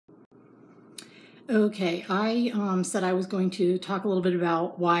Okay, I said I was going to talk a little bit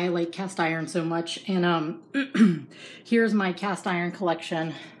about why I like cast iron so much, and here's my cast iron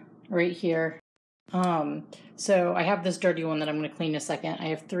collection right here. Um, so I have this dirty one that I'm going to clean in a second. I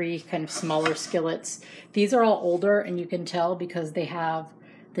have three kind of smaller skillets. These are all older, and you can tell because they have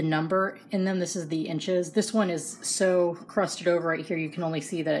the number in them. This is the inches. This one is so crusted over right here, you can only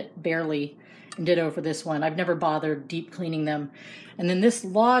see that it barely. And ditto for this one. I've never bothered deep cleaning them. And then this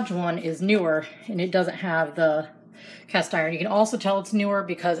Lodge one is newer, and it doesn't have the cast iron. You can also tell it's newer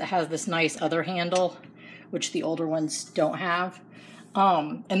because it has this nice other handle, which the older ones don't have.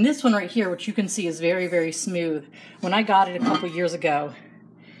 And this one right here, which you can see is very, very smooth. When I got it a couple years ago,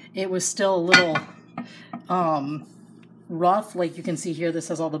 it was still a little rough. Like you can see here, this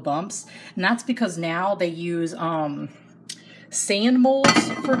has all the bumps. And that's because now they use sand molds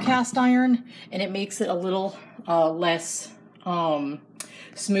for cast iron, and it makes it a little less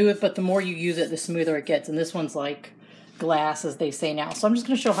smooth, but the more you use it, the smoother it gets. And this one's like glass, as they say now. So I'm just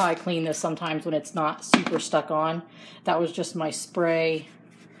going to show how I clean this sometimes when it's not super stuck on. That was just my spray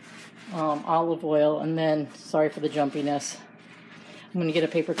olive oil, and then, sorry for the jumpiness, I'm going to get a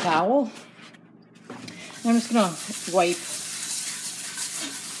paper towel. I'm just going to wipe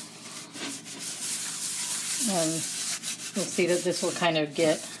and you'll see that this will kind of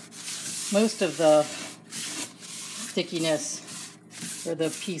get most of the stickiness or the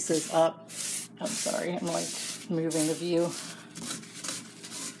pieces up. I'm sorry, I'm like moving the view.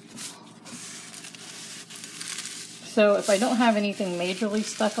 So if I don't have anything majorly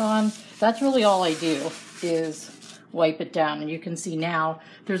stuck on, that's really all I do is wipe it down. And you can see now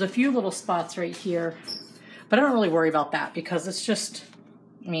there's a few little spots right here, but I don't really worry about that because it's just,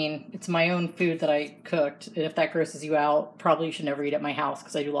 I mean, it's my own food that I cooked. If that grosses you out, probably you should never eat at my house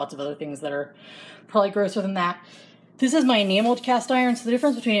because I do lots of other things that are probably grosser than that. This is my enameled cast iron. So the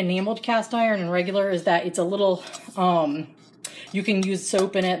difference between enameled cast iron and regular is that it's a little, you can use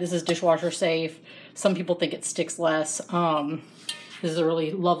soap in it. This is dishwasher safe. Some people think it sticks less. This is a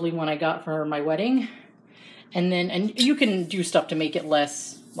really lovely one I got for my wedding. And you can do stuff to make it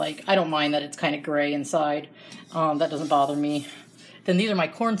less, like, I don't mind that it's kind of gray inside. That doesn't bother me. Then these are my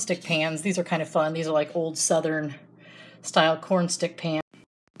corn stick pans. These are kind of fun. These are like old Southern style corn stick pans.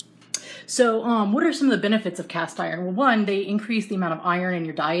 So what are some of the benefits of cast iron? Well, one, they increase the amount of iron in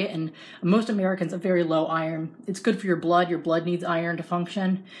your diet, and most Americans have very low iron. It's good for your blood. Your blood needs iron to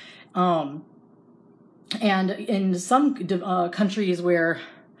function. And in some countries where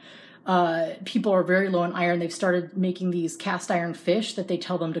people are very low in iron, they've started making these cast iron fish that they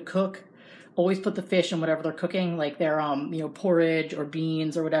tell them to cook. Always put the fish in whatever they're cooking, like their porridge or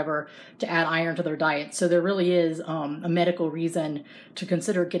beans or whatever, to add iron to their diet. So there really is a medical reason to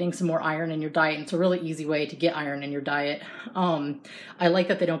consider getting some more iron in your diet. And it's a really easy way to get iron in your diet. I like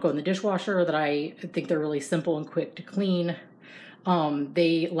that they don't go in the dishwasher, that I think they're really simple and quick to clean.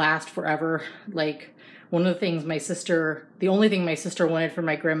 They last forever. Like, one of the things the only thing my sister wanted for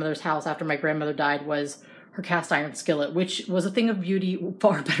my grandmother's house after my grandmother died was her cast iron skillet, which was a thing of beauty,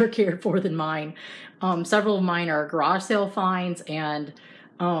 far better cared for than mine. Several of mine are garage sale finds, and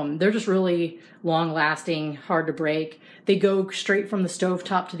they're just really long lasting, hard to break. They go straight from the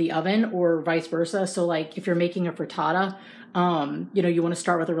stovetop to the oven or vice versa. So like if you're making a frittata, you want to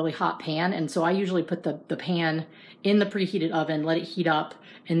start with a really hot pan. And so I usually put the pan in the preheated oven, let it heat up,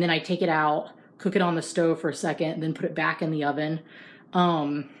 and then I take it out, cook it on the stove for a second, and then put it back in the oven.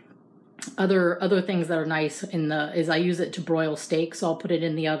 Other things that are nice is I use it to broil steak. So I'll put it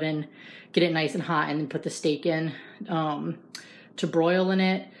in the oven, get it nice and hot, and then put the steak in to broil in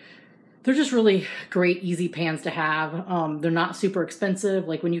it. They're just really great, easy pans to have. They're not super expensive.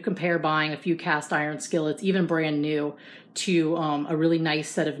 Like when you compare buying a few cast iron skillets, even brand new, to a really nice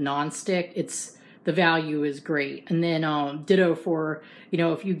set of nonstick, the value is great. And then ditto for,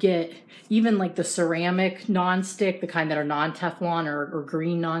 if you get even like the ceramic nonstick, the kind that are non-Teflon or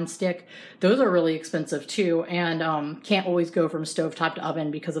green nonstick, those are really expensive too, and can't always go from stovetop to oven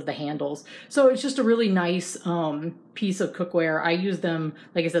because of the handles. So it's just a really nice piece of cookware. I use them,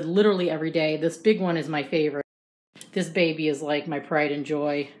 like I said, literally every day. This big one is my favorite. This baby is like my pride and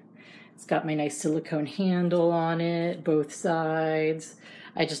joy. It's got my nice silicone handle on it, both sides.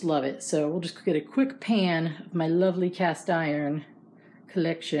 I just love it. So we'll just get a quick pan of my lovely cast iron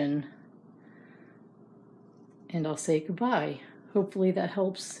collection, and I'll say goodbye. Hopefully that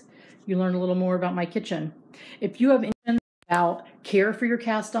helps you learn a little more about my kitchen. If you have any out care for your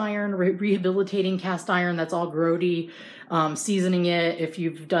cast iron, rehabilitating cast iron that's all grody, seasoning it. If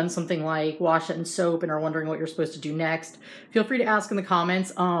you've done something like wash it in soap and are wondering what you're supposed to do next, feel free to ask in the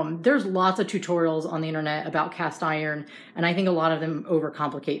comments. There's lots of tutorials on the internet about cast iron, and I think a lot of them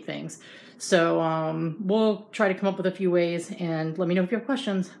overcomplicate things. So we'll try to come up with a few ways, and let me know if you have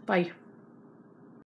questions. Bye.